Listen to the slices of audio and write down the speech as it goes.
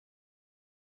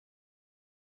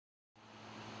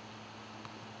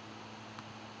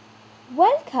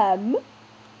Welcome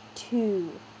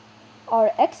to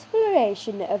our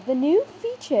exploration of the new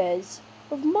features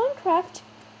of Minecraft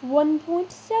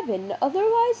 1.7,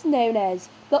 otherwise known as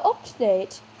the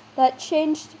update that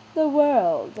changed the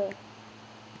world.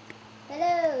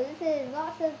 Hello, this is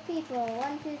lots of people,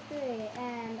 123,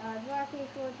 and our Dwarky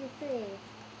 423.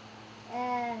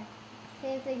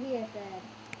 Same thing here said.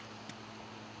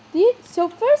 So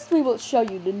first we will show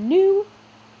you the new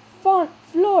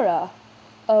flora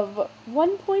of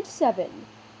 1.7.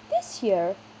 This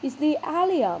here is the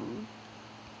allium.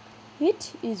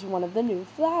 It is one of the new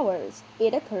flowers.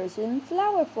 It occurs in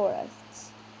flower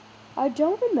forests. I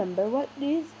don't remember what it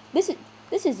is. This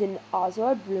is an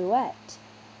Azure Bluette.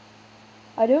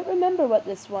 I don't remember what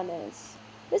this one is.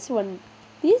 This one,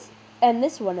 this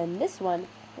one, this one,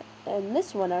 and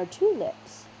this one are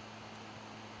tulips.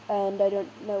 And I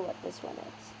don't know what this one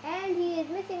is. And he is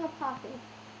missing a poppy.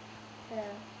 So.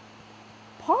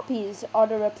 Poppies are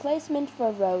the replacement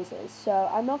for roses, so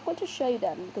I'm not going to show you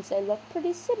them because they look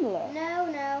pretty similar. No,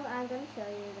 I'm going to show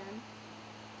you them.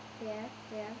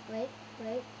 Here, wait,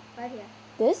 right here.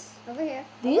 This? Over here,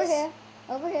 These?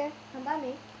 over here, come by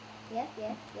me. Yes,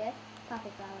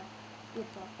 poppy flower.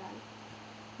 Beautiful flower.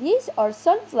 These are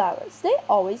sunflowers. They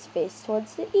always face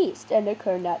towards the east and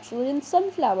occur naturally in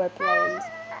sunflower plains,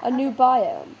 a new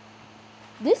biome.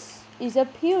 This is a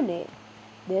peony.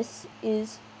 This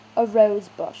is a rose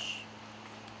bush.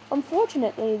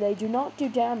 Unfortunately, they do not do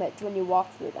damage when you walk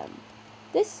through them.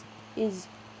 This is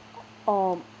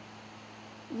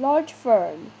large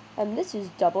fern, and this is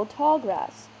double tall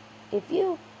grass. If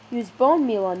you use bone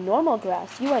meal on normal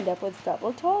grass, you end up with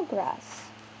double tall grass.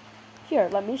 Here,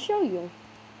 let me show you.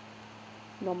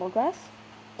 Normal grass,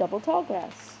 double tall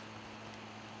grass.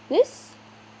 This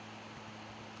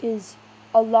is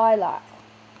a lilac.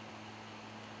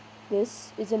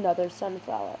 This is another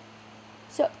sunflower.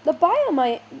 So the biome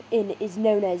I'm in is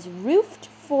known as roofed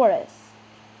forest.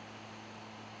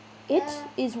 It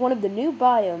is one of the new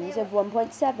biomes of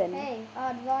 1.7. Hey,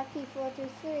 Dwarky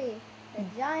 423, the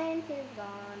giant is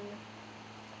gone.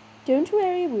 Don't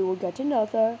worry, we will get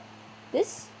another.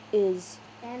 This is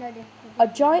a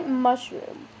giant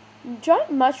mushroom.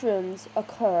 Giant mushrooms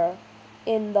occur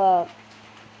in the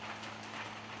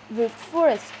roofed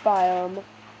forest biome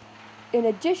in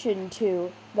addition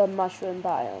to the mushroom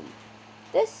biome.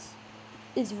 This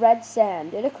is red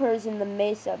sand. It occurs in the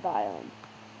mesa biome.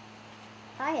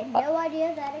 I had no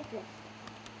idea that existed.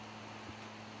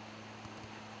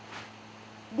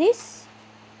 This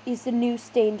is the new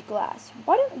stained glass.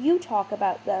 Why don't you talk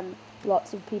about them,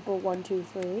 lots of people 1, 2,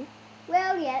 3?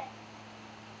 Well,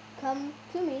 come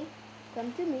to me,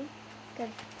 because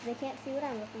they can't see what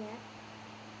I'm looking at.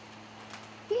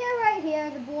 Here, right here,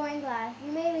 the boring glass.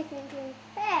 You may be thinking,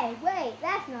 hey, wait,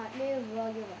 that's not new.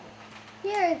 Well, you're right.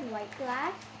 Here is white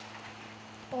glass,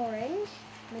 orange,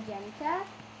 magenta,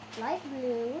 light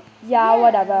blue. Yeah, yellow,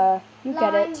 whatever. You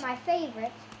get lime, it. my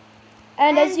favorite.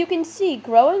 And as you can see,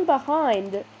 growing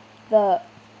behind the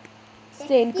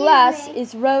stained glass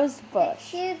is rose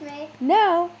bush. Excuse me.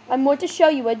 Now, I'm going to show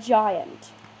you a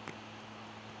giant.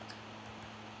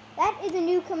 That is a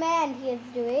new command he is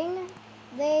doing.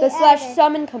 The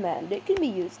 /summon command. It can be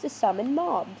used to summon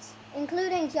mobs.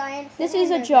 Including giants. This is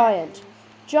a giant.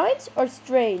 Giants are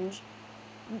strange.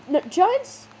 No,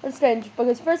 giants are strange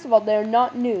because, first of all, they're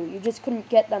not new. You just couldn't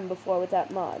get them before without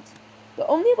mods. The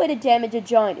only way to damage a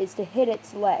giant is to hit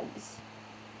its legs.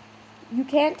 You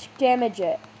can't damage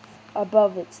it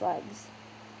above its legs.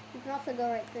 You can also go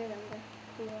right through them. They're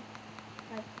cool.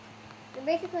 They're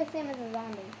basically the same as a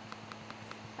zombie.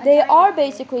 They are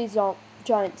basically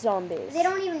giant zombies. They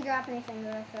don't even drop anything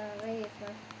with radius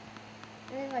force.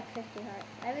 There's like 50 hearts.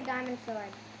 I have a diamond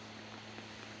sword.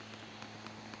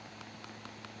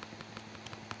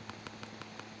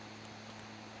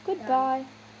 Goodbye.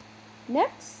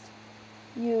 Next,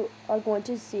 you are going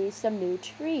to see some new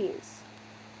trees.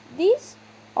 These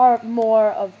are more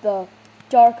of the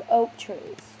dark oak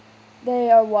trees.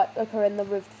 They are what occur in the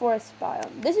roofed forest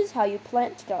biome. This is how you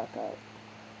plant dark oak.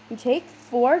 You take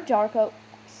 4 dark oak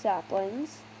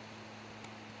saplings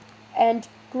and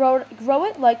grow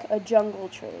it like a jungle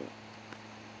tree.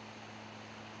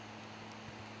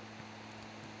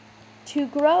 To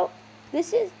grow,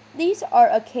 these are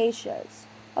acacias.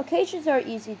 Acacias are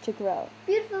easy to grow.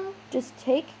 Beautiful. Just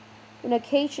take an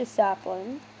acacia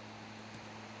sapling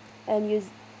and use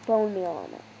bone meal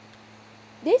on it.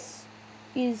 This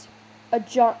is a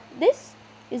giant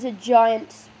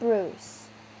spruce.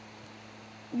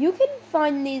 You can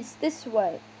find these this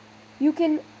way.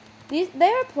 They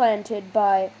are planted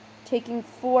by taking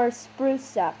 4 spruce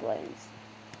saplings.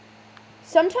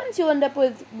 Sometimes you'll end up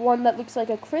with one that looks like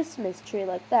a Christmas tree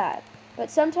like that.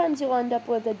 But sometimes you'll end up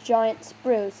with a giant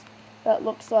spruce that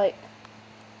looks like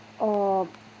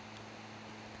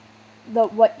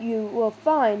what you will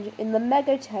find in the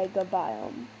Megataiga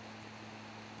biome.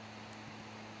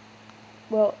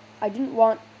 Well, I didn't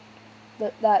want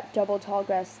that double tall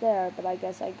grass there, but I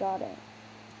guess I got it.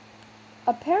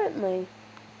 Apparently,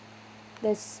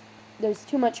 there's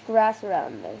too much grass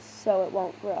around this, so it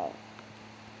won't grow.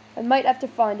 I might have to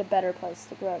find a better place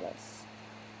to grow this.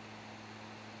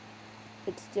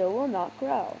 It still will not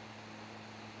grow.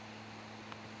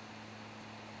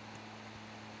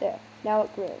 There, now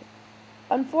it grew.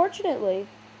 Unfortunately,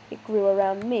 it grew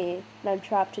around me, and I'm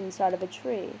trapped inside of a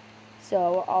tree,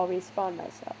 so I'll respawn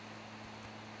myself.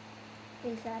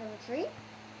 Inside of a tree?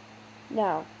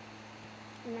 Now,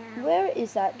 No. where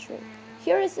is that tree? No.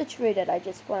 Here is the tree that I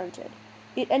just planted.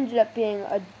 It ended up being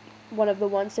one of the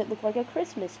ones that looked like a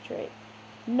Christmas tree,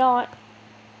 not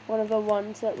one of the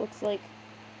ones that looks like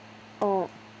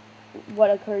what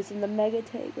occurs in the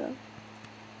Megataiga.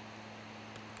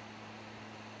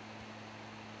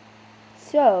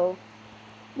 So,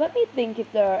 let me think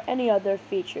if there are any other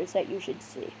features that you should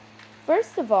see.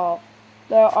 First of all,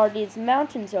 there are these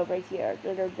mountains over here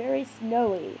that are very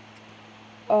snowy.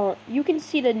 You can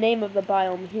see the name of the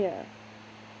biome here.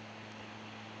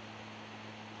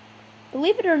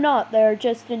 Believe it or not, they are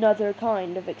just another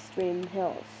kind of extreme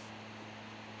hills.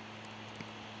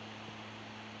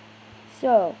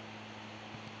 So,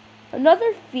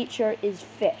 another feature is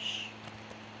fish.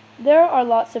 There are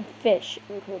lots of fish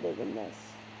included in this.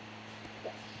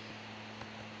 Yes.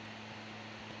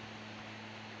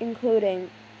 Including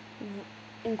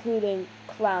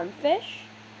clownfish,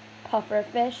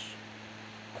 pufferfish,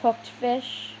 cooked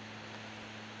fish,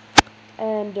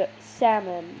 and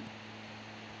salmon.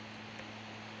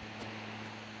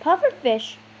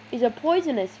 Pufferfish is a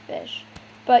poisonous fish,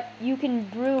 but you can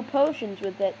brew potions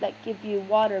with it that give you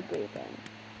water breathing.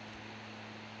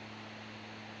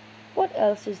 What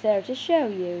else is there to show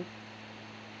you?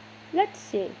 Let's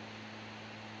see.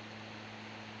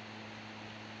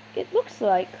 It looks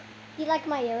like You like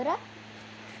my Yoda?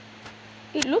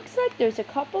 there's a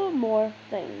couple more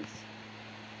things.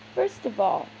 First of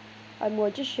all, I'm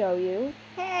going to show you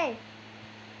Hey!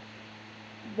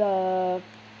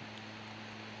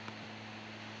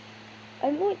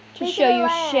 I'm going to Make show it a you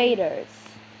land. shaders.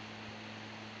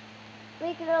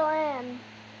 Make it a land.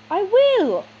 I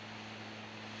will!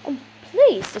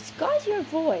 Please, disguise your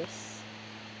voice.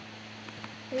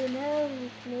 Who knows?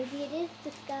 Maybe it is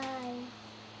the sky.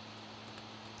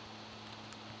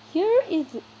 Here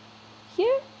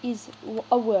is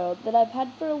a world that I've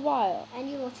had for a while. And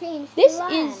you will change This to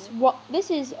land.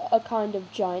 this is a kind of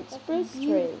giant That's spruce tree.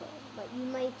 beautiful, but you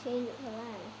might change it to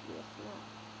land if you're smart.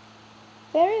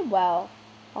 Very well.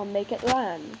 I'll make it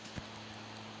land.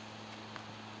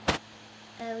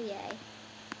 Oh yay.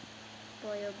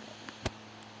 Boy oh boy.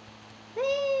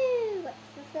 Woo! What's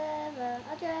the server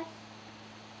address?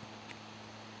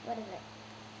 What is it?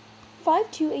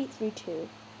 52832.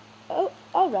 Oh,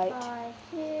 alright. 5,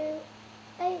 2,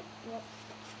 8. Whoops.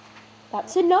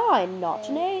 That's a 9, not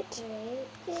an 8. 3,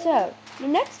 2. So, the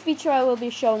next feature I will be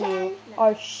showing you 10.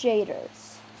 are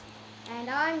shaders. And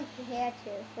I'm here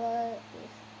too for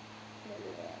this.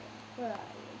 Where are you?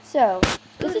 So, this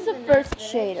Go is to the the first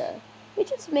next village. shader. It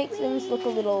just makes things look a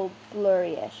little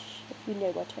blurry-ish, if you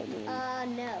know what I mean.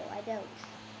 No, I don't.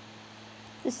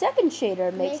 The second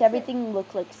shader makes Makes everything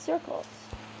look like circles.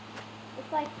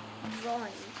 It's like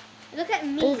drawing. Look at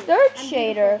me. The third I'm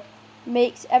shader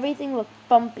makes everything look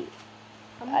bumpy.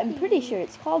 beautiful. I'm pretty sure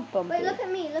it's called bumpy. Wait, look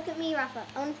at me, Rafa.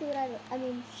 I want to see what I look. I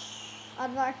mean,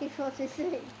 I'd like you to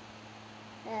see.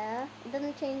 Yeah, it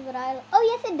doesn't change what I look. Oh,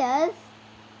 yes, it does.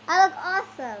 I look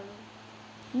awesome.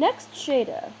 Next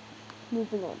shader.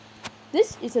 Moving on.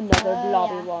 This is another Oh,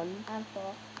 blobby yeah. one. I'm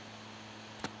full.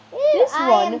 This I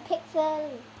one- am Pixel.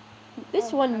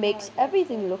 This Oh, one I'm makes always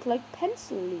everything look like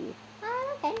pencil-y. I'm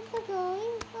a pencil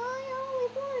drawing. I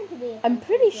always wanted to be a I'm pencil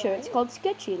pretty sure it's drawing. called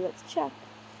sketchy. Let's check.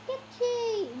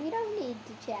 Sketchy. We don't need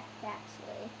to check,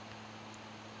 actually.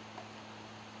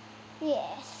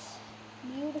 Yes.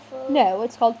 Beautiful. No,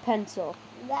 it's called pencil.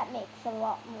 That makes a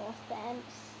lot more sense.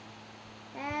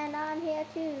 And I'm here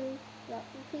too. Lots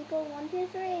of people, 1, 2,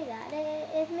 3. That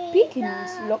is me.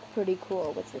 Beacons Duh. look pretty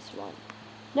cool with this one.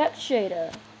 Next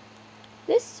shader.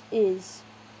 This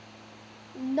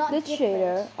Not different.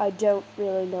 shader, I don't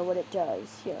really know what it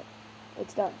does. Here,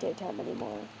 it's not daytime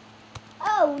anymore.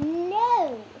 Oh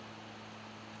no!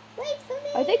 Wait for me.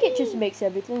 I think it just makes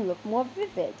everything look more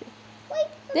vivid. Wait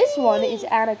for This me. one is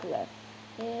anaglyph.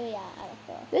 Oh yeah,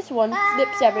 I This one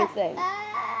flips everything.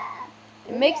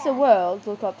 It makes the Yeah. world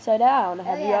look upside down. Oh,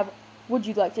 Have you yeah. ever? Would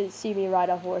you like to see me ride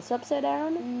a horse upside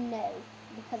down? No,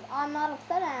 because I'm not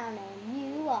upside down and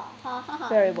you are. Ha ha ha.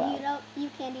 Very well. You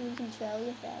can't even control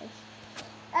yourself.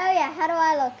 Oh yeah, how do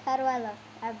I look? How do I look?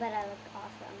 I bet I look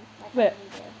awesome. Like Wait.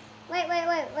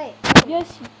 I do. Wait.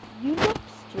 Yes, you look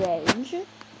strange. Is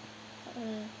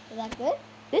that good?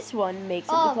 This one makes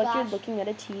it Oh, look like you're gosh. looking at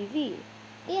a TV.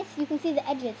 Yes, you can see the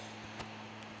edges.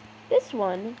 This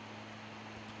one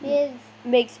Is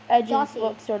makes edges Glossy.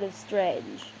 look sort of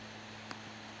strange.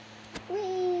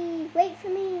 wait for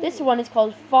me. This one is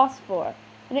called phosphor,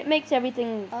 and it makes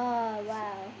everything Oh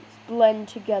wow. blend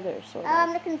together, sort I'm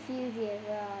of. gonna confuse you.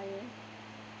 Where are you?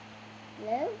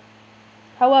 Hello?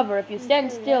 However, if you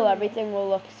stand so still, lonely. everything will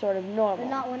look sort of But normal.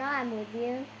 not when I'm with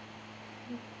you.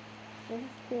 This is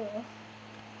cool.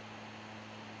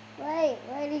 Wait,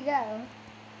 where'd he go?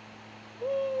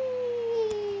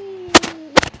 Whee!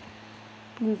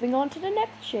 Moving on to the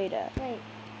next shader. Wait,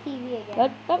 TV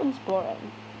again. That one's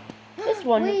boring. This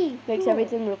one Whee! makes Cool.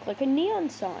 everything look like a neon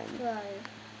sign. Right.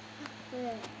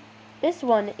 Wait. This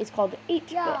one is called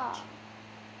 8-bit. Yeah.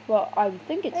 Well, I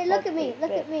think it's Wait, called look at me, 8-bit.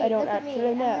 look at me, I don't look at me. actually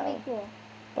I'm gonna know. be cool.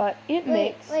 But it Wait,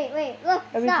 makes look,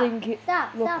 everything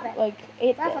stop look it. like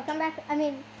 8-bit. Rafa, come back. I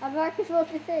mean, I'm already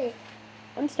supposed to see.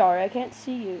 I'm sorry, I can't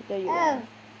see you. There you Oh, are.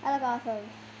 I look awesome.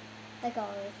 Like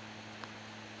always.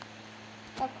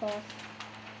 Of course.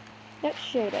 Next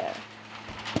shader.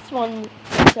 This one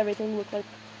makes everything look like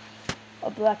a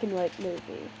black and white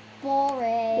movie.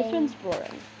 Boring. This one's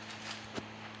boring.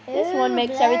 This one Ooh,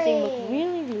 makes blurry. everything look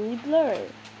really, really blurry.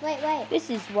 Wait. This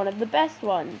is one of the best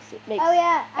ones. It makes Oh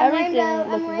yeah, I'm everything rainbow. look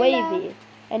I'm wavy rainbow.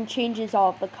 and changes all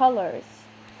of the colors.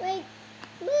 Wait.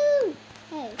 Woo!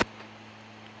 Hey.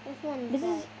 This one's This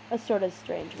is a sort of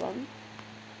strange one.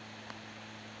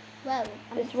 Whoa.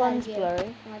 I'm This inside one's you.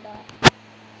 blurry. Oh my god.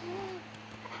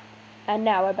 And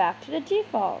now we're back to the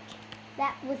default.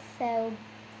 That was so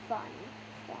fun.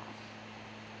 Slash.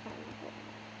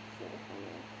 Really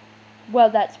funny. Well,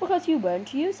 that's because you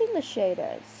weren't using the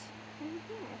shaders.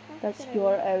 That's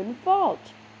your own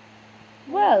fault.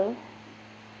 Well,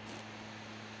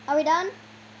 Are we done?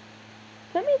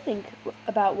 let me think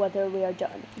about whether we are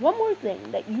done. One more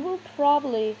thing that you will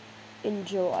probably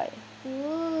enjoy.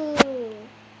 Ooh.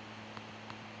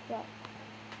 What?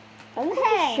 I'm going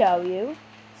Hey. to show you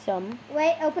some.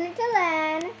 Wait, open it to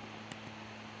LAN.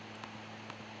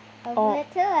 Open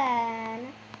it to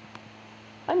LAN.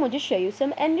 I'm going to show you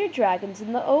some Ender Dragons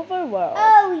in the overworld.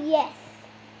 Oh, yes.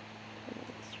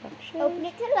 Instructions. Open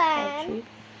it to LAN. Actually,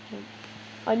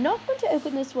 I'm not going to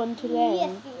open this one today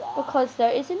Yes, you are. because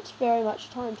there isn't very much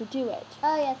time to do it.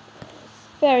 Oh, yes.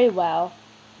 Very well.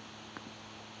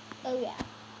 Oh, yeah.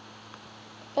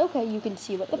 Okay, you can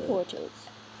see what the port is.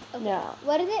 Okay. Now,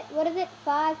 What is it?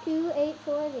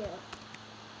 52840.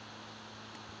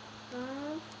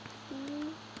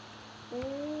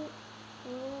 52840.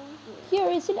 here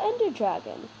is an Ender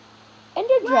Dragon.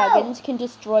 Ender Whoa! Dragons can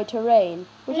destroy terrain,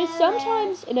 which is Yeah.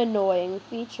 sometimes an annoying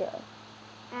feature.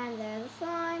 And there's a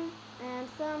slime and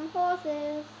some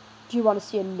horses. Do you want to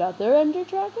see another Ender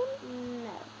Dragon? No.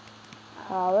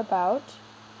 How about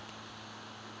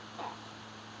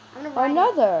I'm gonna ride it.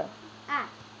 another? Ah.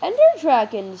 Ender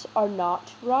Dragons are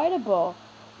not rideable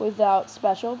without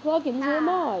special plugins Ah. or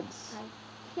mods. I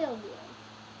killed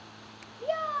you.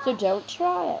 Yeah. So don't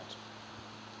try it.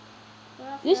 What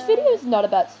else This do I- video is not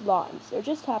about slimes. There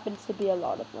just happens to be a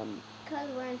lot of them. Because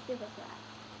we're in Super Flat.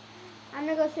 I'm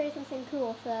gonna go show you something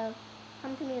cool, so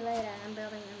come to me later. I'm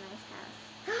building a nice house.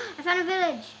 I found a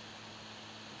village!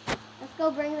 Let's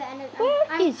go bring the Ender...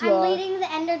 Where is your- I'm leading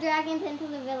the Ender Dragons into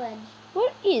the village.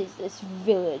 What is this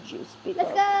village you speak Let's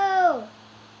of? go!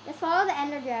 Let's follow the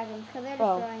Ender Dragons, because they're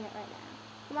Oh. destroying it right now.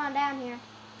 Come on down here.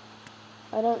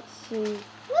 I don't see.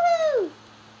 Woohoo!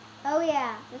 Oh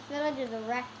yeah, this village is a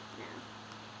wreck now.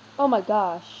 Oh my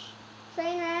gosh.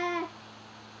 Train wreck!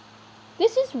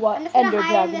 This is what I'm just gonna Ender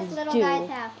hide in this Dragons little do guy's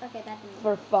house. Okay, that didn't.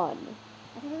 for fun.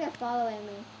 I think they're following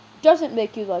me. Doesn't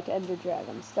make you like Ender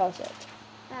Dragons, does it?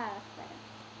 Ah, that's better.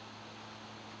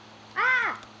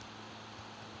 Ah!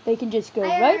 They can just go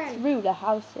Iron. right through the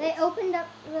houses. They opened up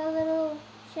the little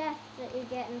chest that you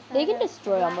get inside. They can of the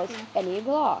destroy almost blacksmith. any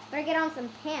block. Better get on some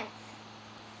pants.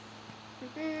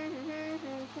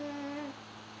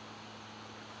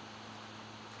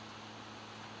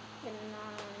 Getting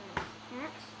on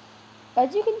pants.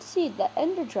 As you can see, the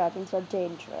Ender Dragons are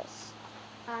dangerous.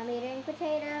 I'm eating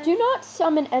potatoes. Do not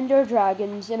summon Ender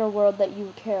Dragons in a world that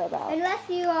you care about. Unless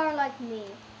you are like me.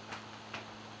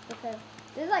 Because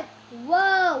this is like,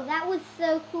 whoa, that was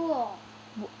so cool.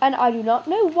 And I do not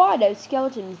know why those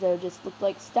skeletons there just look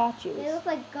like statues. They look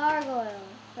like gargoyles.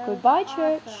 That Goodbye, was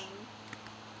church.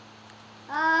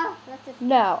 awesome. Let's just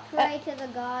Now, pray to the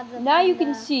gods of now you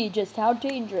can thunder. see just how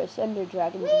dangerous Ender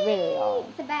Dragons Whee! really are.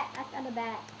 It's a bat. That's not a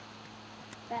bat.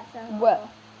 That's so horrible. Well,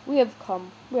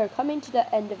 we are coming to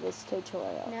the end of this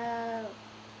tutorial. No.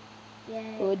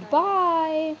 Yay.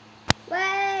 Goodbye.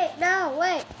 Wait. No.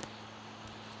 Wait.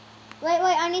 Wait.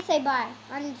 I need to say bye.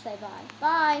 I need to say bye.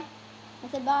 Bye. I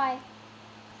said bye.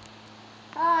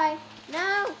 Hi.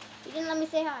 No. You didn't let me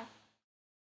say hi.